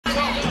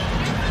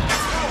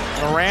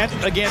Morant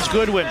against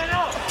Goodwin.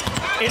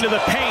 Into the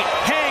paint,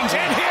 hangs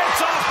and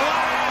hits off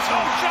glass.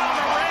 Oh, John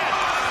Morant.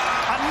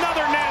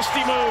 Another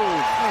nasty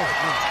move.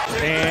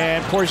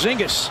 And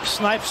Porzingis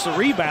snipes the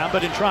rebound,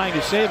 but in trying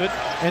to save it,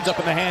 ends up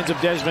in the hands of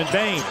Desmond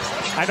Bane.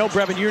 I know,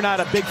 Brevin, you're not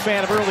a big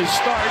fan of early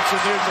starts,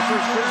 and there's the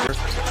first.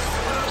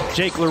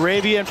 Jake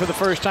LaRavia in for the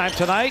first time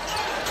tonight.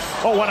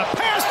 Oh, what a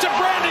pass to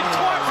Brandon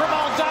Clark from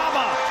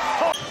Aldama.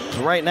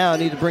 Oh. Right now, I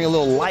need to bring a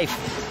little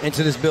life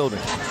into this building.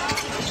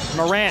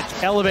 Morant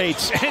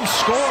elevates and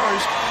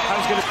scores.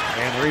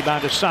 And the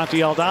rebound to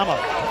Santi Aldama.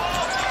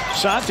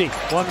 Santi,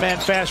 one-man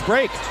fast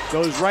break.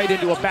 Goes right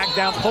into a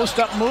back-down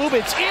post-up move.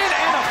 It's in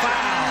and a foul.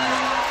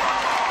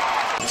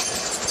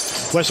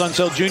 Wes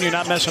Unseld Jr.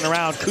 not messing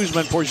around.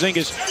 Kuzma and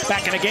Porzingis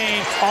back in the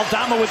game.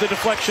 Aldama with the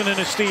deflection and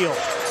a steal.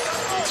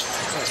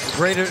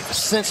 Greater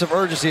sense of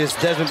urgency as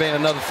Desmond Bane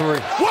another three.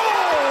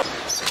 Whoa!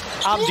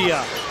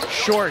 Abdia,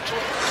 short.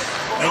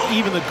 And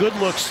even the good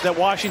looks that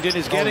Washington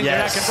is getting, they're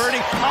not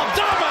converting.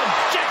 Aldama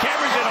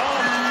jackhammers it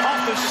home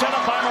off the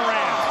setup by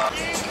Morant.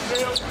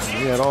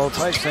 He had all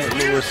types of St.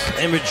 Louis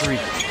imagery.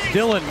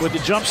 Dillon with the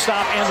jump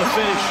stop and the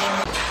finish.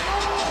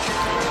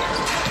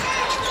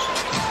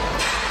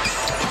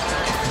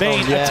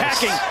 Bane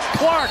attacking.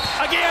 Clark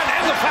again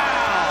and the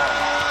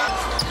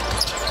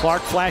foul.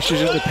 Clark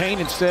flashes in the paint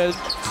instead.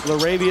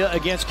 LaRavia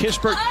against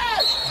Kispert.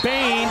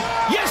 Bane,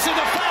 yes, and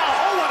the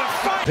foul. Oh, what a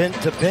fight.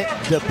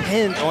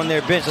 Depend on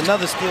their bench.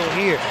 Another steal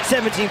here.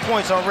 17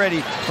 points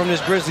already from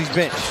this Grizzlies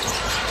bench.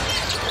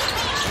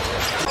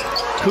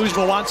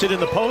 Kuzma wants it in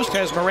the post,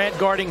 has Morant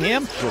guarding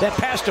him. That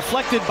pass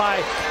deflected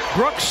by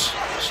Brooks,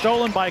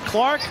 stolen by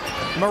Clark.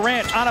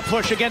 Morant on a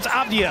push against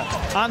Abdia.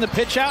 On the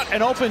pitch out,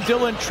 an open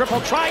Dillon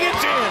triple try,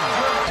 it's in!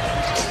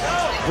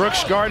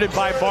 Brooks guarded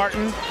by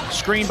Barton,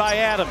 screened by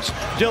Adams.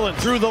 Dillon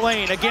through the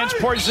lane against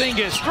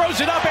Porzingis, throws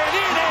it up and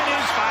in, and